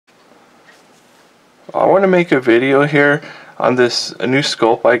I want to make a video here on a new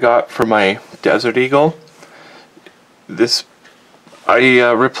scope I got for my Desert Eagle.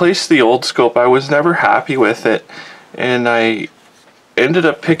 I replaced the old scope. I was never happy with it, and I ended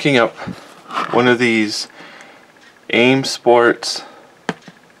up picking up one of these AIM Sports.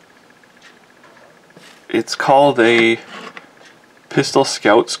 It's called a Pistol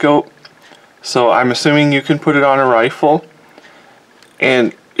Scout scope, so I'm assuming you can put it on a rifle,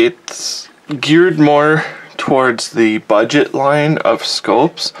 and it's geared more towards the budget line of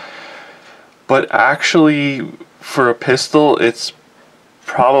scopes, but actually for a pistol it's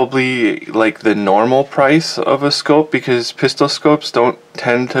probably like the normal price of a scope, because pistol scopes don't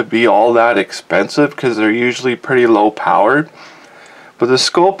tend to be all that expensive because they're usually pretty low powered. But the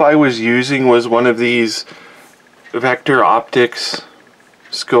scope I was using was one of these Vector Optics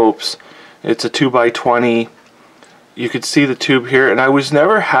scopes. It's a 2x20. You could see the tube here, and I was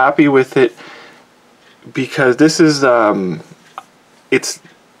never happy with it because this is it's,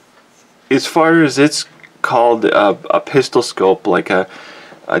 as far as it's called a pistol scope, like a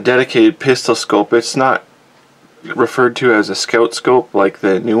dedicated pistol scope. It's not referred to as a scout scope like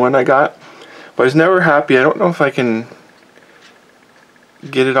the new one I got. But I was never happy. I don't know if I can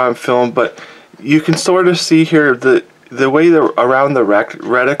get it on film, but you can sort of see here the way around the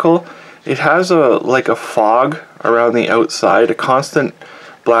reticle, it has like a fog around the outside, a constant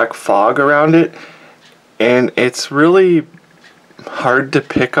black fog around it, and it's really hard to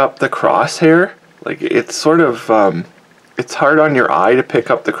pick up the crosshair. Like, it's sort of it's hard on your eye to pick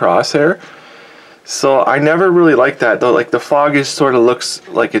up the crosshair. So I never really liked that, though. Like, the fog is sort of looks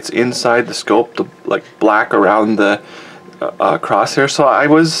like it's inside the scope, like black around the crosshair. So I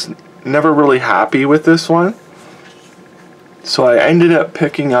was never really happy with this one. So I ended up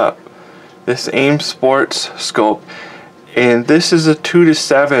picking up this AIM Sports scope, and this is a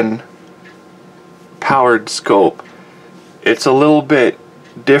 2-to-7 powered scope. It's a little bit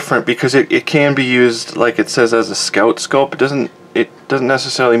different because it can be used, like it says, as a scout scope. It doesn't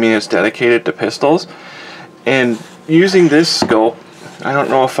necessarily mean it's dedicated to pistols. And using this scope, I don't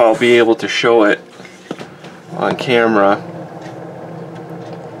know if I'll be able to show it on camera,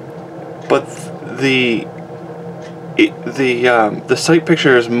 but the sight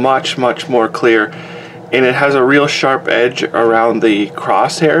picture is much more clear, and it has a real sharp edge around the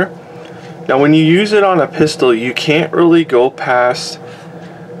crosshair. Now when you use it on a pistol, you can't really go past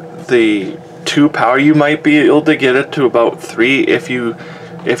the 2 power. You might be able to get it to about 3. If you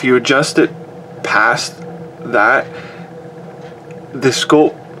adjust it past that, the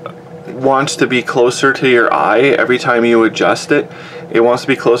scope wants to be closer to your eye every time you adjust it. It wants to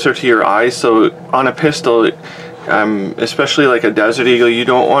be closer to your eye. So on a pistol, especially like a Desert Eagle, you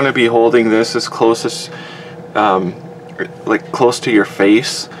don't want to be holding this as close as like close to your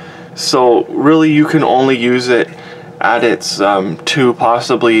face. So really you can only use it at its 2,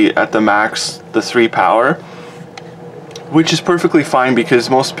 possibly at the max the 3 power, which is perfectly fine because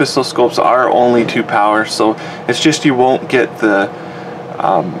most pistol scopes are only 2 power. So it's just you won't get the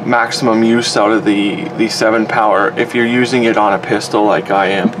maximum use out of the 7 power if you're using it on a pistol like I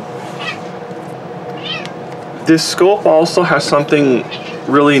am. This scope also has something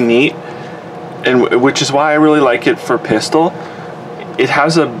really neat, and which is why I really like it for pistol. It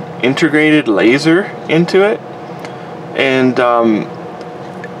has a integrated laser into it, and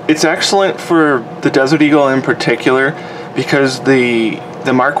it's excellent for the Desert Eagle in particular, because the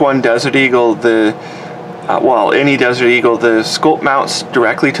Mark I Desert Eagle, well, any Desert Eagle, the scope mounts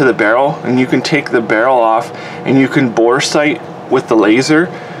directly to the barrel, and you can take the barrel off and you can bore sight with the laser,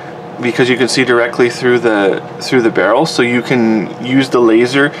 because you can see directly through the barrel. So you can use the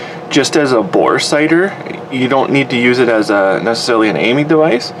laser just as a bore sighter. You don't need to use it as necessarily an aiming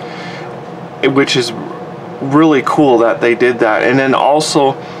device, which is really cool that they did that. And then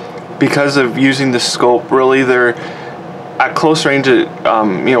also, because of using the scope, really they're at close range, you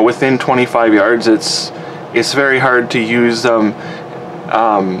know, within 25 yards, it's very hard to use a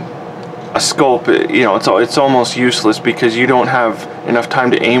scope. You know, it's almost useless because you don't have enough time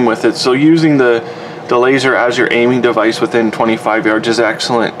to aim with it. So using the laser as your aiming device within 25 yards is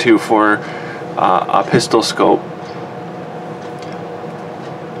excellent too for a pistol scope.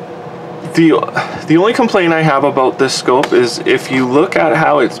 The only complaint I have about this scope is if you look at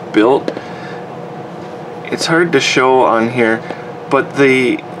how it's built, it's hard to show on here, but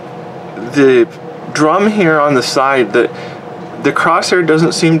the drum here on the side, the crosshair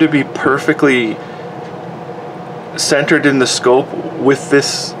doesn't seem to be perfectly centered in the scope with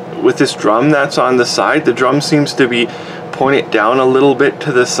this drum that's on the side. The drum seems to be pointed down a little bit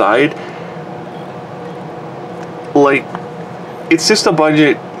to the side. Like, it's just a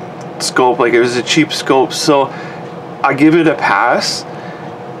budget scope, like it was a cheap scope, so I give it a pass.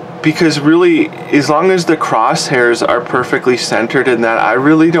 Because really, as long as the crosshairs are perfectly centered in that, I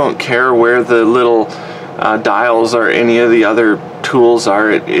really don't care where the little dials or any of the other tools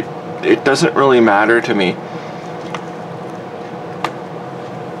are. It doesn't really matter to me.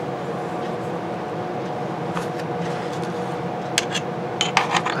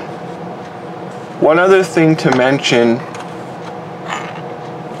 One other thing to mention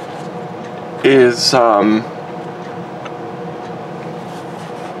is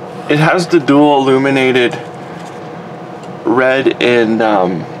it has the dual illuminated red and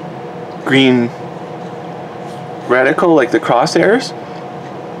green reticle, like the crosshairs,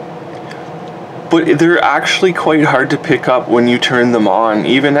 but they're actually quite hard to pick up when you turn them on,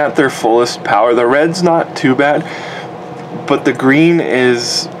 even at their fullest power. The red's not too bad, but the green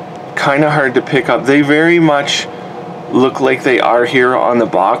is kind of hard to pick up. They very much look like they are here on the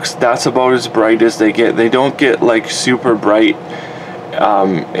box. That's about as bright as they get. They don't get like super bright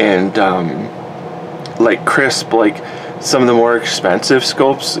and like crisp like some of the more expensive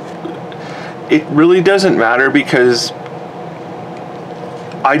scopes. It really doesn't matter because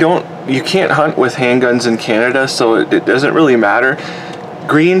you can't hunt with handguns in Canada, so it doesn't really matter.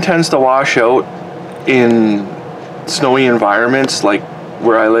 Green tends to wash out in snowy environments, like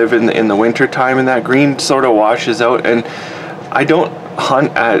where I live in the winter time, and that green sort of washes out. And I don't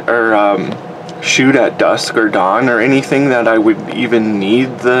hunt at or shoot at dusk or dawn or anything that I would even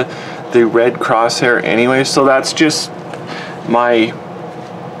need the red crosshair anyway. So that's just my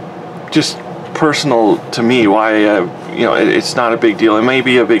personal to me why you know, it's not a big deal. It may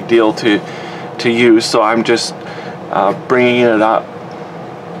be a big deal to use, so I'm just bringing it up.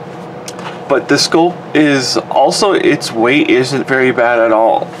 But the scope is also, its weight isn't very bad at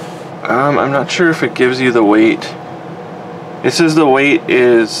all. I'm not sure if it gives you the weight. It says the weight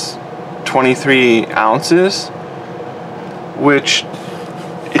is 23 ounces, which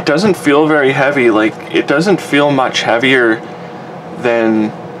it doesn't feel very heavy. Like, it doesn't feel much heavier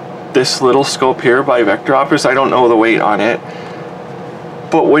than this little scope here by Vector Optics. I don't know the weight on it,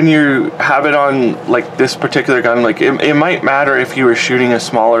 but when you have it on like this particular gun, like it might matter if you were shooting a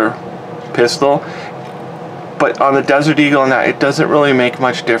smaller pistol, but on the Desert Eagle and that, it doesn't really make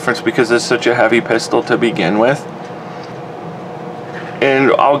much difference because it's such a heavy pistol to begin with.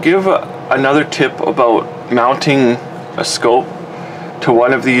 And I'll give another tip about mounting a scope to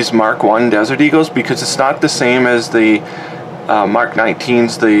one of these Mark 1 Desert Eagles, because it's not the same as the Mark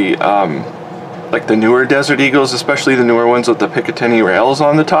 19s, the like the newer Desert Eagles, especially the newer ones with the Picatinny rails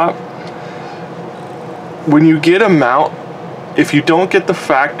on the top. When you get a mount, if you don't get the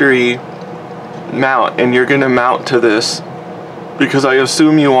factory mount and you're going to mount to this, because I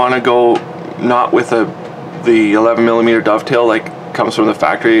assume you want to go not with the 11mm dovetail like comes from the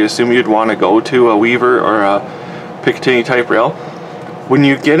factory, I assume you'd want to go to a Weaver or a Picatinny type rail. When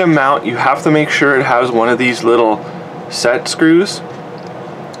you get a mount, you have to make sure it has one of these little set screws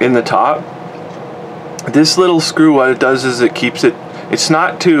in the top. This little screw, what it does is it keeps it, it's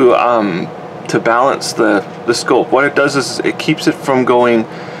not to balance the scope. What it does is it keeps it from going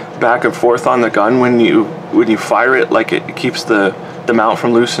back and forth on the gun when you fire it. Like, it keeps the mount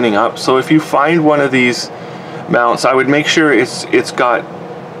from loosening up. So if you find one of these mounts, I would make sure it's got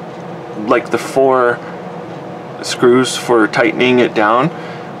like the 4 screws for tightening it down,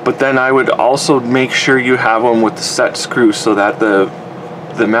 but then I would also make sure you have them with the set screws so that the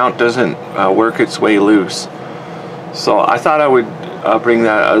mount doesn't work its way loose. So I thought I would bring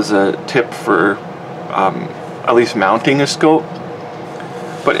that as a tip for at least mounting a scope.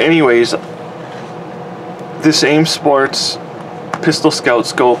 But anyways, this Aim Sports Pistol Scout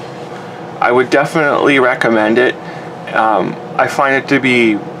scope, I would definitely recommend it. I find it to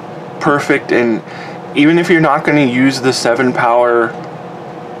be perfect, and even if you're not going to use the 7-power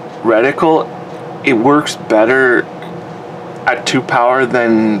reticle, it works better at 2-power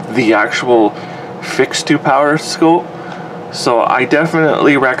than the actual fixed 2-power scope. So I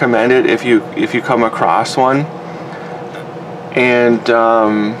definitely recommend it if you come across one. And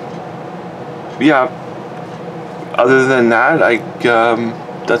yeah, other than that,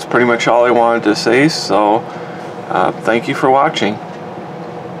 that's pretty much all I wanted to say. So thank you for watching.